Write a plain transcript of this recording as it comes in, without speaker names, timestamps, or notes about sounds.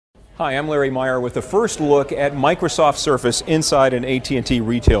Hi, I'm Larry Meyer with the first look at Microsoft Surface inside an AT&T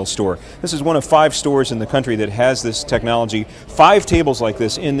retail store. This is one of 5 stores in the country that has this technology. 5 tables like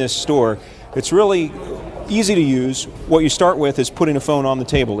this in this store. It's really easy to use. What you start with is putting a phone on the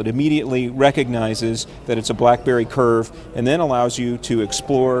table. It immediately recognizes that it's a BlackBerry Curve and then allows you to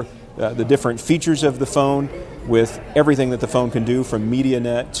explore the different features of the phone with everything that the phone can do, from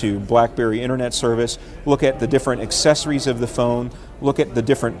MediaNet to BlackBerry Internet Service. Look at the different accessories of the phone, look at the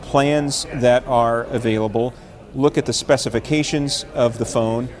different plans that are available, look at the specifications of the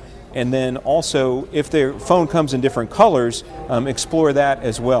phone, and then also, if the phone comes in different colors, explore that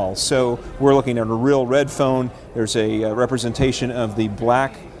as well. So we're looking at a real red phone. There's a representation of the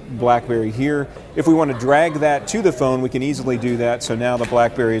black BlackBerry here. If we want to drag that to the phone, we can easily do that. So now the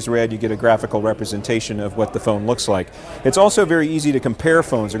BlackBerry is red, you get a graphical representation of what the phone looks like. It's also very easy to compare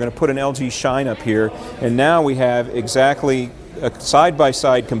phones. We're going to put an LG Shine up here, and now we have exactly a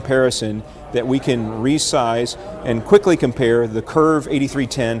side-by-side comparison that we can resize and quickly compare the Curve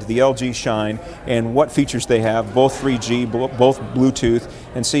 8310 to the LG Shine and what features they have, both 3G, both Bluetooth,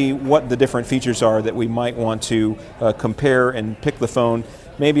 and see what the different features are that we might want to compare and pick the phone.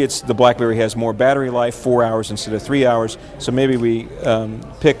 Maybe it's the BlackBerry has more battery life, 4 hours instead of 3 hours, so maybe we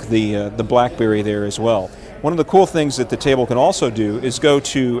pick the BlackBerry there as well. One of the cool things that the table can also do is go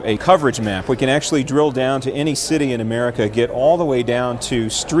to a coverage map. We can actually drill down to any city in America, get all the way down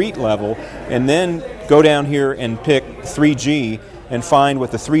to street level, and then go down here and pick 3G and find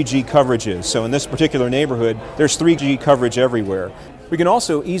what the 3G coverage is. So in this particular neighborhood, there's 3G coverage everywhere. We can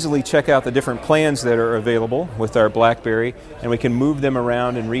also easily check out the different plans that are available with our BlackBerry, and we can move them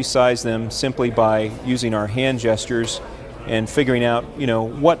around and resize them simply by using our hand gestures and figuring out,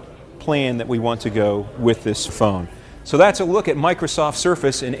 what plan that we want to go with this phone. So that's a look at Microsoft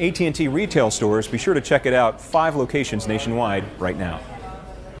Surface in AT&T retail stores. Be sure to check it out. 5 locations nationwide right now.